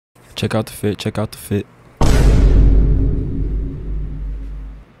Check out the fit. Check out the fit.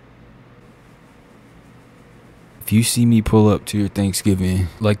 If you see me pull up to your Thanksgiving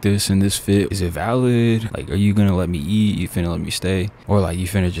like this in this fit, is it valid? Like, are you gonna let me eat? You finna let me stay? Or like, you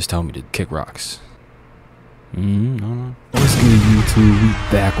finna just tell me to kick rocks? No. What's good, YouTube? We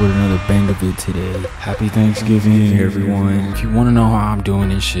back with another bang of it today. Happy Thanksgiving, everyone. If you want to know how I'm doing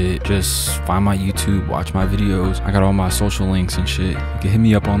and shit, just find my YouTube, watch my videos. I got all my social links and shit. You can hit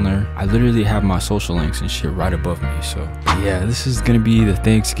me up on there. I literally have my social links and shit right above me. So yeah, this is gonna be the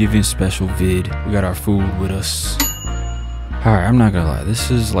Thanksgiving special vid. We got our food with us. Alright, I'm not gonna lie,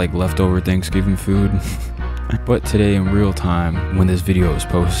 this is like leftover Thanksgiving food. But today in real time, when this video is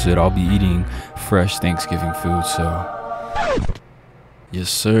posted, I'll be eating fresh Thanksgiving food, so yes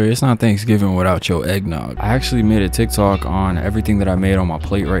sir, it's not Thanksgiving without your eggnog. I actually made a TikTok on everything that I made on my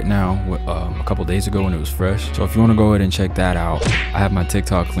plate right now a couple days ago when it was fresh. So if you want to go ahead and check that out, I have my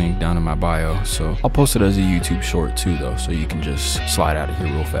TikTok link down in my bio. So I'll post it as a YouTube short too though, so you can just slide out of here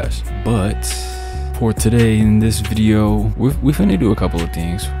real fast. But for today in this video, we're finna do a couple of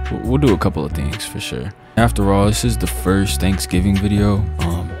things. We'll do a couple of things for sure. After all, this is the first Thanksgiving video,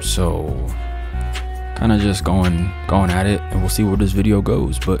 so kind of just going at it, and we'll see where this video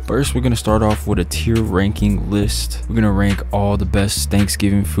goes. But first, we're gonna start off with a tier ranking list. We're gonna rank all the best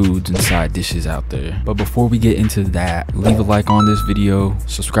Thanksgiving foods and side dishes out there. But before we get into that, leave a like on this video,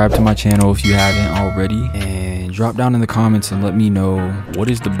 subscribe to my channel if you haven't already, and drop down in the comments and let me know what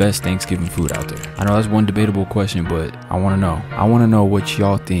is the best Thanksgiving food out there. I know that's one debatable question, but I want to know what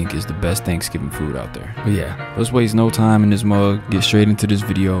y'all think is the best Thanksgiving food out there. But yeah, let's waste no time in this mug, get straight into this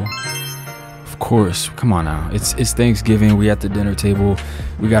video. Of course, come on now, it's Thanksgiving, we at the dinner table,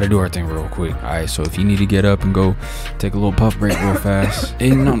 we got to do our thing real quick. All right, so if you need to get up and go take a little puff break real fast,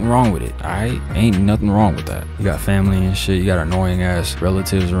 ain't nothing wrong with it. All right, ain't nothing wrong with that. You got family and shit, you got annoying ass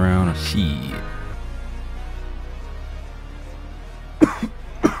relatives around, shit.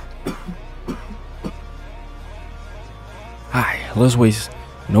 Alright, let's waste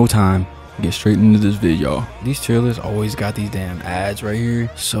no time, get straight into this video. These tier lists always got these damn ads right here,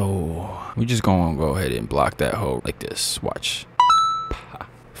 so we just gonna go ahead and block that hoe like this. Watch.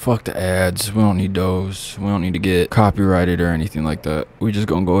 Fuck the ads, we don't need those. We don't need to get copyrighted or anything like that. We just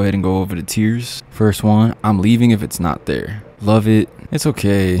gonna go ahead and go over the tiers. First one, I'm leaving if it's not there. Love it, it's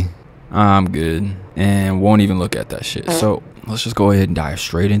okay, I'm good, and won't even look at that shit. So let's just go ahead and dive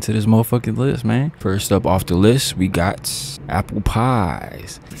straight into this motherfucking list, man. First up off the list, we got apple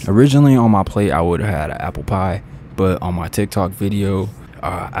pies. Originally on my plate, I would have had an apple pie, but on my TikTok video,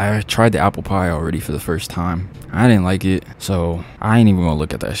 I tried the apple pie already for the first time. I didn't like it, so I ain't even gonna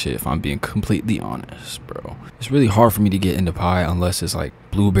look at that shit if I'm being completely honest, bro. It's really hard for me to get into pie unless it's like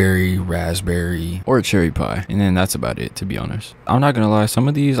blueberry, raspberry, or a cherry pie, and then that's about it, to be honest. I'm not gonna lie, some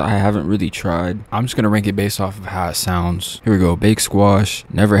of these I haven't really tried. I'm just gonna rank it based off of how it sounds. Here we go, baked squash.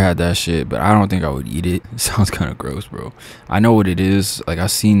 Never had that shit, but I don't think I would eat it. It sounds kind of gross, bro. I know what it is. Like,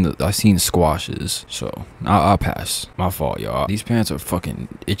 I've seen squashes, so I'll pass. My fault, y'all. These pants are fucking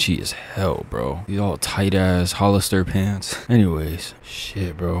itchy as hell, bro. These all tight ass Hollister pants. Anyways,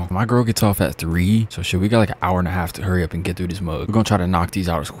 shit, bro. My girl gets off at 3, so shit, we got like an hour and a half to hurry up and get through this mug. We're gonna try to knock these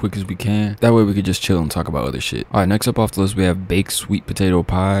out as quick as we can. That way we could just chill and talk about other shit. All right, next up off the list, we have baked sweet potato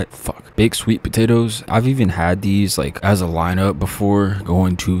pie. Baked sweet potatoes. I've even had these like as a lineup before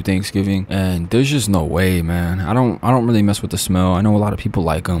going to Thanksgiving, and there's just no way, man. I don't really mess with the smell. I know a lot of people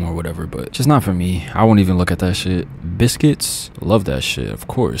like them or whatever, but just not for me. I won't even look at that shit. Biscuits, love that shit, of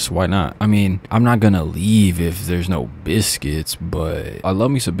course, why not? I mean, I'm not gonna leave if there's no biscuits, but I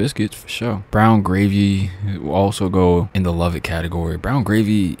love me some biscuits for sure. Brown gravy will also go in the love it category. Brown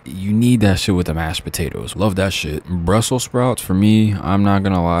gravy, you need that shit with the mashed potatoes. Love that shit. Brussels sprouts, for me, I'm not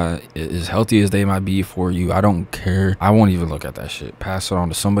gonna lie, as healthy as they might be for you, I don't care. I won't even look at that shit. Pass it on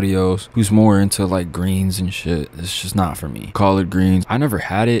to somebody else who's more into like greens and shit. It's just not for me. Collard greens, I never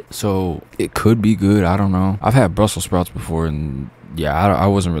had it, so it could be good, I don't know. I've had Brussels sprouts before, and yeah, I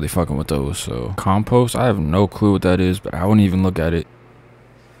wasn't really fucking with those. So compost, I have no clue what that is, but I wouldn't even look at it.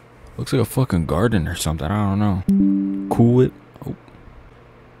 Looks like a fucking garden or something, I don't know. Cool Whip.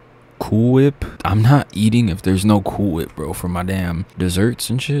 Cool Whip, I'm not eating if there's no Cool Whip, bro, for my damn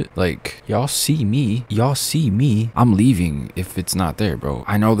desserts and shit. Like, y'all see me, I'm leaving if it's not there, bro.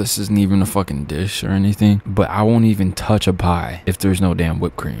 I know this isn't even a fucking dish or anything, but I won't even touch a pie if there's no damn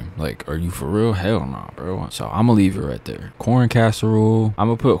whipped cream. Like, are you for real? Hell no, bro. So I'm gonna leave it right there. Corn casserole, I'm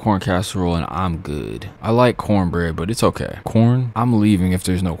gonna put corn casserole and I'm good. I like cornbread, but it's okay. Corn, I'm leaving if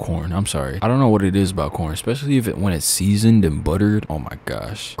there's no corn. I'm sorry, I don't know what it is about corn, especially if when it's seasoned and buttered. Oh my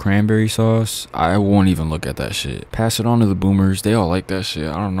gosh. Cranberry, cranberry sauce, I won't even look at that shit. Pass it on to the boomers. They all like that shit.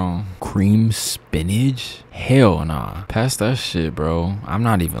 I don't know. Cream spinach? Hell nah. Pass that shit, bro. I'm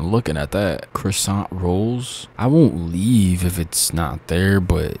not even looking at that. Croissant rolls? I won't leave if it's not there,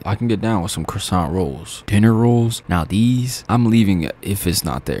 but I can get down with some croissant rolls. Dinner rolls? Now these, I'm leaving if it's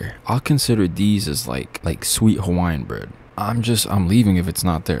not there. I'll consider these as like sweet Hawaiian bread. I'm leaving if it's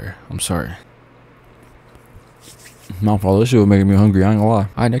not there. I'm sorry. My fault. This shit was making me hungry. I ain't gonna lie.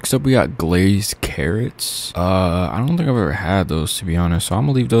 Alright, next up we got glazed carrots. I don't think I've ever had those, to be honest. So I'm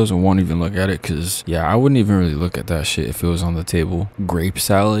gonna leave those and won't even look at it, cause yeah, I wouldn't even really look at that shit if it was on the table. Grape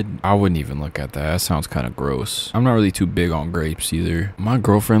salad. I wouldn't even look at that. That sounds kind of gross. I'm not really too big on grapes either. My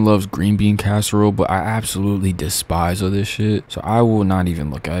girlfriend loves green bean casserole, but I absolutely despise of this shit. So I will not even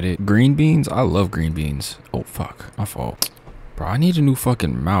look at it. Green beans. I love green beans. Oh fuck. My fault. Bro, I need a new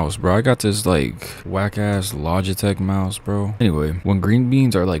fucking mouse, bro. I got this like whack ass Logitech mouse, bro. Anyway, when green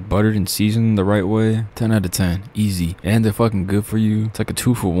beans are like buttered and seasoned the right way, 10 out of 10, easy. And they're fucking good for you. It's like a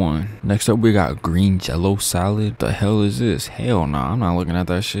 2 for 1. Next up, we got green jello salad. The hell is this? Hell nah, I'm not looking at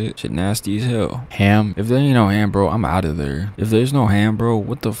that shit. Shit nasty as hell. Ham. If there ain't no ham, bro, I'm out of there. If there's no ham, bro,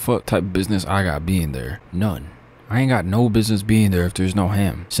 what the fuck type of business I got being there? None. I ain't got no business being there if there's no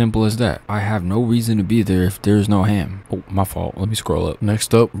ham. Simple as that. I have no reason to be there if there's no ham. Oh, my fault. Let me scroll up.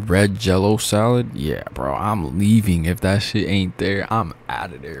 Next up, red jello salad. Yeah, bro, I'm leaving if that shit ain't there. I'm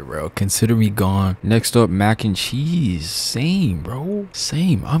out of there, bro. Consider me gone. Next up, mac and cheese. Same, bro.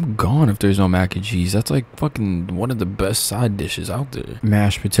 Same. I'm gone if there's no mac and cheese. That's like fucking one of the best side dishes out there.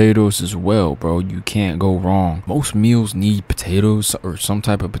 Mashed potatoes as well, bro. You can't go wrong. Most meals need potatoes or some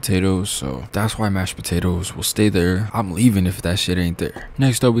type of potatoes, so that's why mashed potatoes will stay there. I'm leaving if that shit ain't there.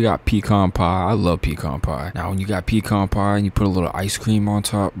 Next up, we got pecan pie. I love pecan pie. Now, when you got pecan pie and you put a little ice cream on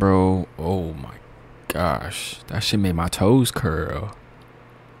top, bro, oh my gosh, that shit made my toes curl.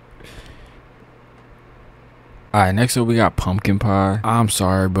 Alright, next up we got pumpkin pie. I'm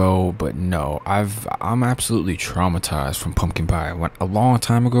sorry, bro, but no, I'm absolutely traumatized from pumpkin pie. A long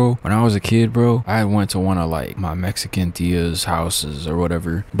time ago, when I was a kid, bro, I went to one of like my Mexican tia's houses or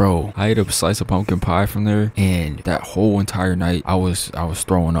whatever. Bro, I ate a slice of pumpkin pie from there, and that whole entire night I was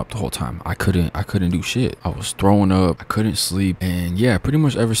throwing up the whole time. I couldn't do shit. I was throwing up. I couldn't sleep, and yeah, pretty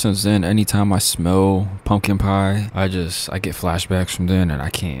much ever since then, anytime I smell pumpkin pie, I get flashbacks from then, and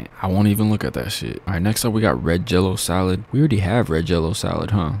I won't even look at that shit. Alright, next up we got red jello salad. We already have red jello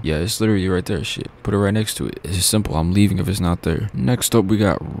salad, huh? Yeah, it's literally right there. Shit, put it right next to it. It's just simple. I'm leaving if it's not there. Next up we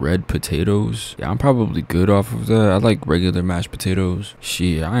got red potatoes. Yeah, I'm probably good off of that. I like regular mashed potatoes.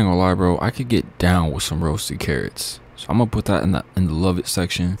 Shit, I ain't gonna lie, bro, I could get down with some roasted carrots, so I'm gonna put that in the love it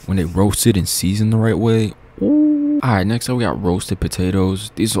section. When they roasted and seasoned the right way. Alright, next up we got roasted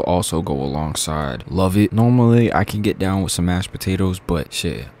potatoes. These will also go alongside. Love it. Normally I can get down with some mashed potatoes, but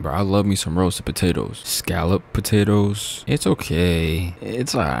shit, bro, I love me some roasted potatoes. Scallop potatoes, it's okay.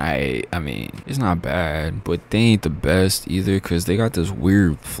 It's alright. I mean, it's not bad, but they ain't the best either, because they got this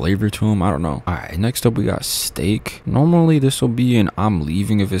weird flavor to them. I don't know. Alright, next up we got steak. Normally this will be in I'm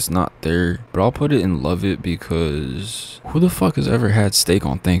leaving if it's not there, but I'll put it in love it, because who the fuck has ever had steak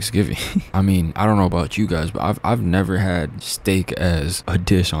on Thanksgiving? I mean, I don't know about you guys, but I've never had steak as a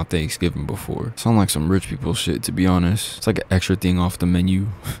dish on Thanksgiving before. Sound like some rich people shit, to be honest. It's like an extra thing off the menu.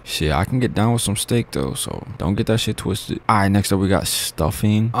 Shit, I can get down with some steak though, so don't get that shit twisted. Alright, next up we got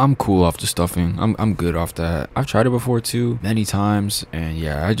stuffing. I'm cool off the stuffing. I'm good off that. I've tried it before too, many times, and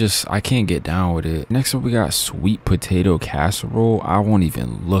yeah, I can't get down with it. Next up we got sweet potato casserole. I won't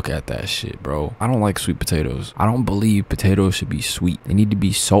even look at that shit, bro. I don't like sweet potatoes. I don't believe potatoes should be sweet. They need to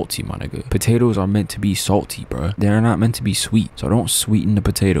be salty, my nigga. Potatoes are meant to be salty, bro. They're not meant to be sweet, so don't sweeten the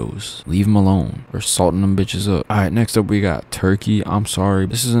potatoes. Leave them alone. We're salting them bitches up. Alright, next up we got turkey. I'm sorry,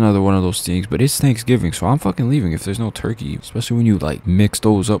 this is another one of those things, but it's Thanksgiving, so I'm fucking leaving if there's no turkey, especially when you like mix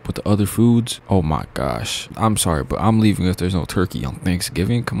those up with the other foods. Oh my gosh, I'm sorry, but I'm leaving if there's no turkey on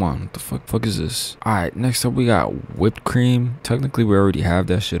Thanksgiving. Come on, what the fuck is this? Alright, next up we got whipped cream. Technically we already have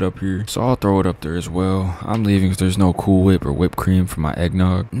that shit up here, so I'll throw it up there as well. I'm leaving if there's no Cool Whip or whipped cream for my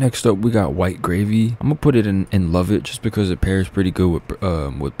eggnog. Next up we got white gravy. I'm gonna put it in love it, just because it pairs pretty good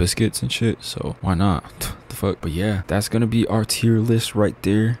with biscuits and shit, so why not? The fuck. But yeah, that's gonna be our tier list right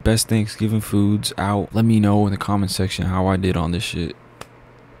there. Best Thanksgiving foods out. Let me know in the comment section how I did on this shit.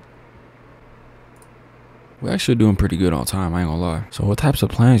 we're actually doing pretty good on time, I ain't gonna lie. So what types of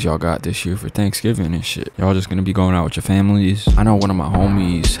plans y'all got this year for Thanksgiving and shit? Y'all just gonna be going out with your families? I know one of my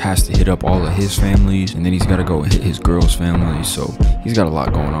homies has to hit up all of his families, and then he's gotta go hit his girl's family, so he's got a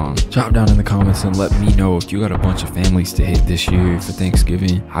lot going on. Drop down in the comments and let me know if you got a bunch of families to hit this year for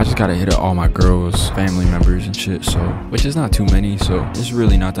Thanksgiving. I just gotta hit up all my girls' family members and shit, so, which is not too many, so it's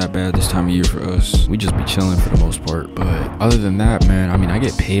really not that bad this time of year for us. We just be chilling for the most part. But other than that, man, I mean, I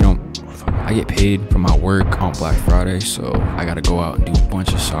get paid for my work on Black Friday, so I gotta go out and do a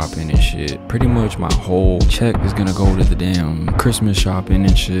bunch of shopping and shit. Pretty much my whole check is gonna go to the damn Christmas shopping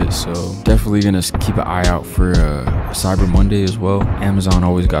and shit, so definitely gonna keep an eye out for Cyber Monday as well. Amazon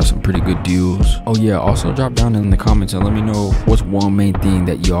always got some pretty good deals. Oh yeah, also drop down in the comments and let me know what's one main thing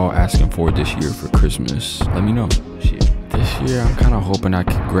that y'all asking for this year for Christmas. Let me know. Shit. This year, I'm kind of hoping I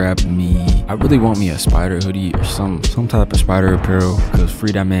could grab me. I really want me a spider hoodie or some type of spider apparel, because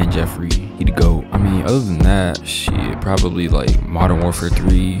free that man Jeffrey, he the GOAT. I mean, other than that, shit, probably like Modern Warfare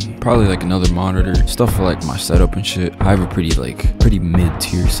 3, probably like another monitor, stuff for like my setup and shit. I have a pretty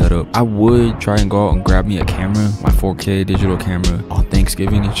mid-tier setup. I would try and go out and grab me a camera, my 4K digital camera on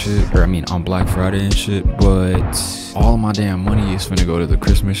Thanksgiving and shit, or I mean on Black Friday and shit, but all of my damn money is finna go to the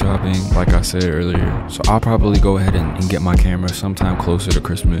Christmas shopping, like I said earlier. So I'll probably go ahead and get my camera sometime closer to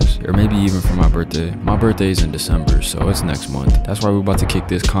Christmas, or maybe even for my birthday. My birthday is in December, so it's next month. That's why we're about to kick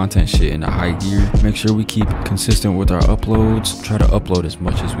this content shit into high gear. Make sure we keep consistent with our uploads. Try to upload as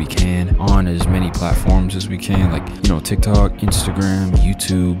much as we can on as many platforms as we can, like, you know, TikTok, Instagram,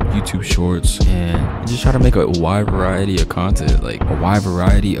 YouTube Shorts, and just try to make a wide variety of content, like a wide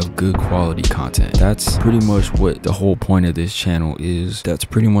variety of good quality content. That's pretty much what the whole point of this channel is. That's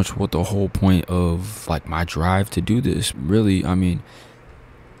pretty much what the whole point of like my drive to do this. Really, I mean,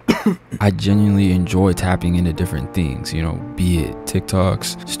 I genuinely enjoy tapping into different things, you know, be it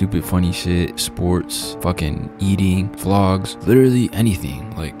TikToks, stupid funny shit, sports, fucking eating, vlogs, literally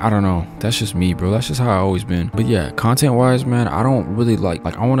anything. Like, I don't know, that's just me, bro. That's just how I always been. But yeah, content wise, man, I don't really like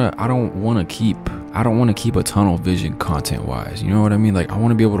I don't want to keep a tunnel vision content wise, you know what I mean? Like, I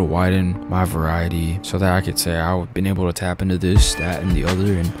want to be able to widen my variety so that I could say I've been able to tap into this, that, and the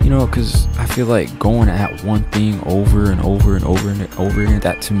other. And you know, because I feel like going at one thing over and over and over and over again,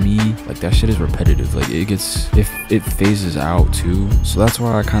 that to me, like, that shit is repetitive. Like, it phases out too. So that's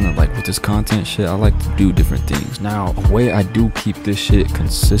why I kind of like with this content shit, I like to do different things. Now, a way I do keep this shit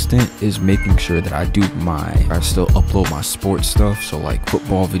consistent is making sure that I still upload my sports stuff, so like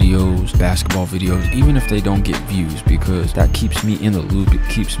football videos, basketball videos, even if they don't get views, because that keeps me in the loop. It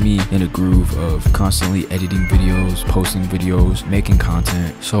keeps me in a groove of constantly editing videos, posting videos, making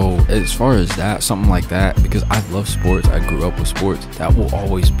content. So as far as that, something like that, because I love sports, I grew up with sports, that will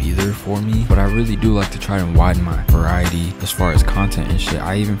always be there for me. But I really do like to try and widen my variety as far as content and shit.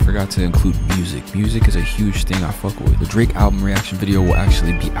 I even forgot to include music. Music is a huge thing I fuck with. The Drake album reaction video will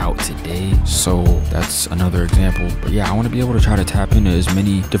actually be out today, so that's another example. But yeah, I want to be able to try to tap into as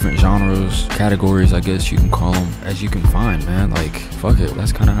many different genres, categories, I guess you can call them, as you can find, man. Like, fuck it,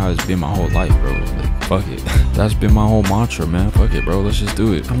 that's kind of how it's been my whole life, bro. Like, fuck it. That's been my whole mantra, man. Fuck it, bro, let's just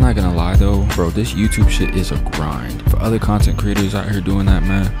do it. I'm not gonna lie though, bro, this YouTube shit is a grind. For other content creators out here doing that,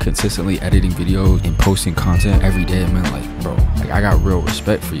 man, consistently editing videos and posting content every day, man, like, bro, like, I got real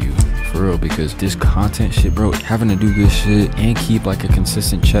respect for you, for real, because this content shit, bro, having to do this shit and keep like a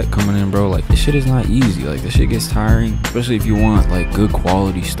consistent check coming in, bro, like, this shit is not easy. Like, this shit gets tiring, especially if you want like good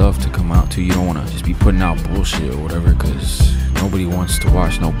quality stuff to come out too. You don't want to just be putting out bullshit or whatever, because nobody wants to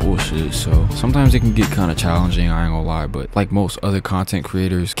watch no bullshit. So sometimes it can get kind of challenging, I ain't gonna lie. But like most other content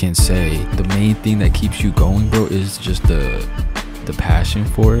creators can say, the main thing that keeps you going, bro, is just the passion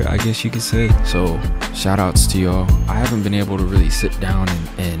for it, I guess you could say. So shout outs to y'all. I haven't been able to really sit down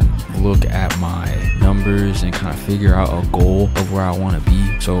and look at my numbers and kind of figure out a goal of where I want to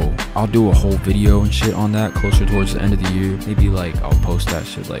be. So I'll do a whole video and shit on that closer towards the end of the year. Maybe like I'll post that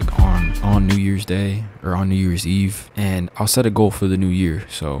shit like on New Year's Day or on New Year's Eve, and I'll set a goal for the new year.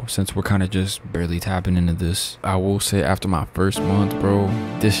 So since we're kind of just barely tapping into this, I will say after my first month, bro,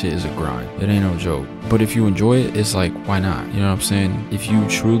 this shit is a grind. It ain't no joke. But if you enjoy it, it's like, why not? You know what I'm saying? If you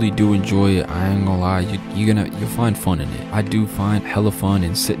truly do enjoy it, I ain't gonna lie, you'll find fun in it. I do find hella fun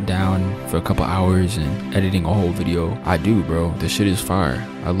in sitting down for a couple hours and editing a whole video. I do, bro. This shit is fire.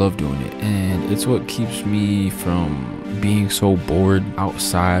 I love doing it, and it's what keeps me from being so bored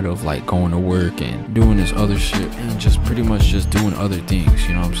outside of like going to work and doing this other shit and just pretty much just doing other things,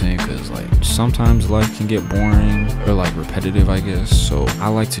 you know what I'm saying? Because like sometimes life can get boring or like repetitive, I guess. So I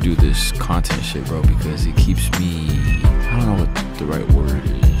like to do this content shit, bro, because it keeps me, I don't know what the right word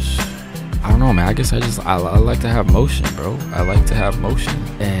is, I don't know, man. I guess I like to have motion, bro. I like to have motion.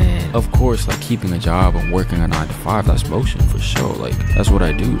 And of course, like keeping a job and working a 9 to 5, that's motion for sure. Like that's what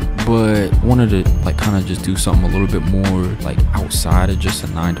I do. But wanted to like kind of just do something a little bit more like outside of just a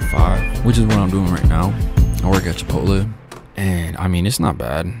 9 to 5, which is what I'm doing right now. I work at Chipotle. And I mean, it's not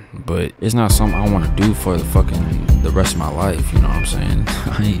bad, but it's not something I want to do for the rest of my life. You know what I'm saying?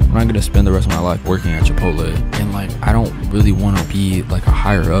 I'm not gonna spend the rest of my life working at Chipotle. And like, I don't really want to be like a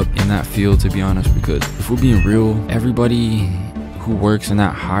higher up in that field, to be honest, because if we're being real, everybody who works in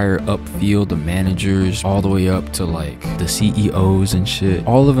that higher up field, the managers all the way up to like the CEOs and shit,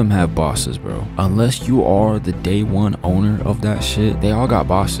 all of them have bosses, bro. Unless you are the day one owner of that shit, they all got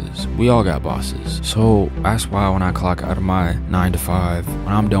bosses. We all got bosses. So that's why when I clock out of my 9 to 5, when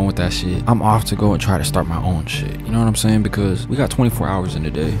I'm done with that shit, I'm off to go and try to start my own shit. You know what I'm saying? Because we got 24 hours in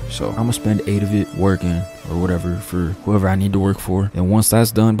a day, so I'm gonna spend 8 of it working or whatever for whoever I need to work for. And once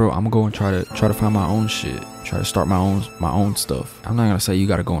that's done, bro, I'm gonna go and try to find my own shit. Try to start my own stuff. I'm not gonna say you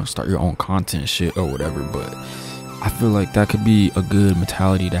gotta go and start your own content shit or whatever, but I feel like that could be a good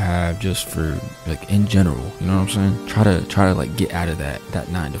mentality to have just for like in general. You know what I'm saying? Try to like get out of that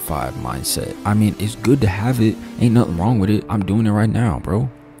 9 to 5 mindset. I mean, it's good to have it. Ain't nothing wrong with it. I'm doing it right now, bro.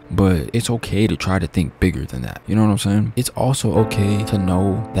 But it's okay to try to think bigger than that. You know what I'm saying? It's also okay to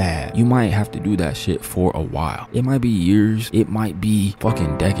know that you might have to do that shit for a while. It might be years. It might be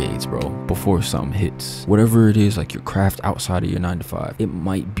fucking decades, bro, before something hits. Whatever it is, like your craft outside of your 9 to 5, it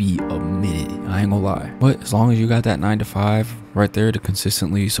might be a minute. I ain't gonna lie. But as long as you got that 9 to 5 right there to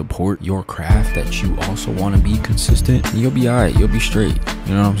consistently support your craft that you also want to be consistent, you'll be alright. You'll be straight.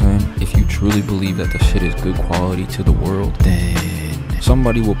 You know what I'm saying? If you truly believe that the shit is good quality to the world, then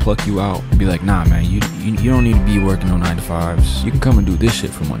somebody will pluck you out and be like, nah, man, you don't need to be working on 9 to 5s. You can come and do this shit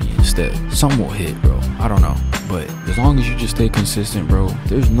for money instead. Something will hit, bro. I don't know. But as long as you just stay consistent, bro,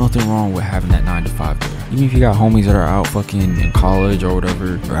 there's nothing wrong with having that 9 to 5 there. Even if you got homies that are out fucking in college or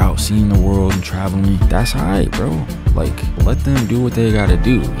whatever, or out seeing the world and traveling, that's alright, bro. Like, let them do what they gotta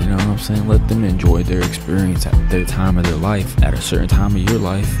do. You know what I'm saying? Let them enjoy their experience at their time of their life. At a certain time of your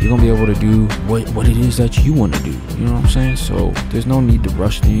life, you're gonna be able to do what it is that you want to do. You know what I'm saying? So there's no need to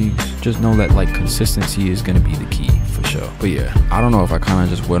rush things. Just know that like consistency is gonna be the key for sure. But yeah, I don't know if I kind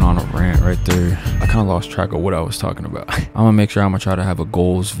of just went on a rant right there. I kind of lost track of what I was talking about. I'm gonna make sure I'm gonna try to have a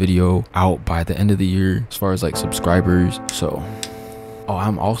goals video out by the end of the year as far as like subscribers. So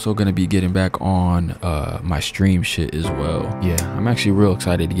I'm also gonna be getting back on my stream shit as well. Yeah, I'm actually real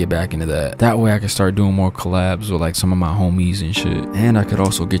excited to get back into that. That way I can start doing more collabs with like some of my homies and shit, and I could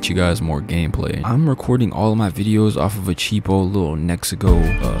also get you guys more gameplay. I'm recording all of my videos off of a cheapo little Nexigo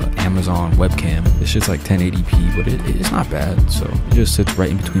Amazon webcam. This shit's like 1080p, but it's not bad. So it just sits right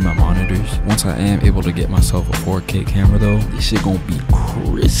in between my monitors. Once I am able to get myself a 4K camera though, this shit gonna be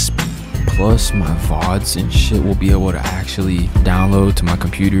crispy. Plus my VODs and shit will be able to actually download to my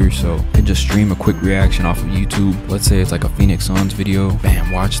computer, so I can just stream a quick reaction off of YouTube. Let's say it's like a Phoenix Suns video,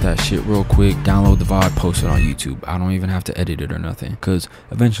 bam, watch that shit real quick, download the VOD, post it on YouTube. I don't even have to edit it or nothing, because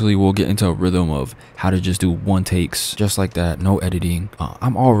eventually we'll get into a rhythm of how to just do one takes just like that, no editing.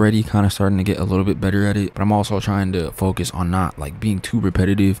 I'm already kind of starting to get a little bit better at it, but I'm also trying to focus on not like being too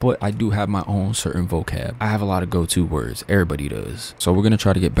repetitive. But I do have my own certain vocab. I have a lot of go-to words. Everybody does. So we're gonna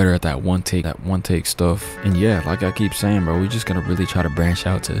try to get better at that one take stuff. And yeah, like I keep saying, bro, we're just gonna really try to branch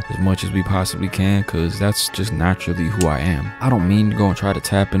out to as much as we possibly can, because that's just naturally who I am. I don't mean to go and try to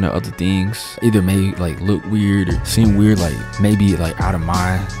tap into other things, either may like look weird or seem weird, like maybe like out of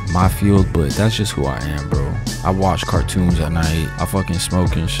my field, but that's just who I am, bro. I watch cartoons at night. I fucking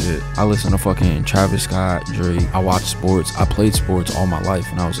smoke and shit. I listen to fucking Travis Scott, Drake. I watch sports. I played sports all my life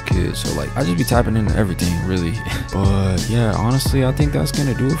when I was a kid. So like, I just be tapping into everything, really. But yeah, honestly, I think that's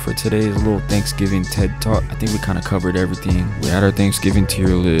gonna do it for today's little Thanksgiving TED Talk. I think we kind of covered everything. We had our Thanksgiving tier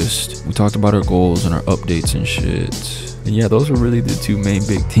list. We talked about our goals and our updates and shit. And yeah, those were really the two main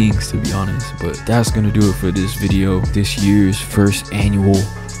big things, to be honest. But that's gonna do it for this video. This year's first annual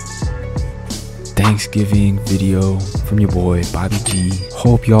Thanksgiving video from your boy Bobby G.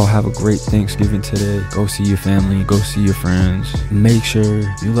 Hope y'all have a great Thanksgiving today. Go see your family, go see your friends. Make sure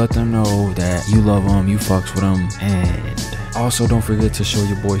you let them know that you love them, you fucks with them, and also don't forget to show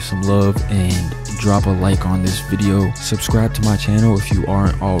your boy some love and drop a like on this video. Subscribe to my channel if you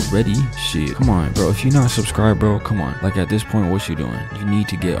aren't already. Shit, come on, bro. If you're not subscribed, bro, come on. Like at this point, what you doing? You need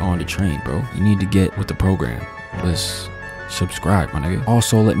to get on the train, bro. You need to get with the program. Let's subscribe, my nigga.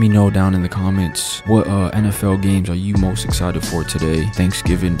 Also, let me know down in the comments what NFL games are you most excited for today,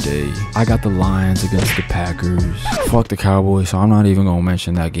 Thanksgiving Day. I got the Lions against the Packers. Fuck the Cowboys, so I'm not even gonna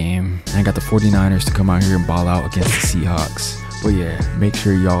mention that game. I got the 49ers to come out here and ball out against the Seahawks. But yeah, make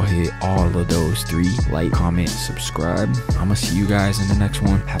sure y'all hit all of those 3: like, comment, subscribe. I'ma see you guys in the next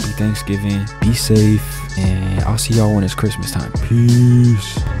one. Happy Thanksgiving, be safe, and I'll see y'all when it's Christmas time.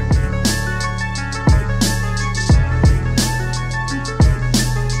 Peace.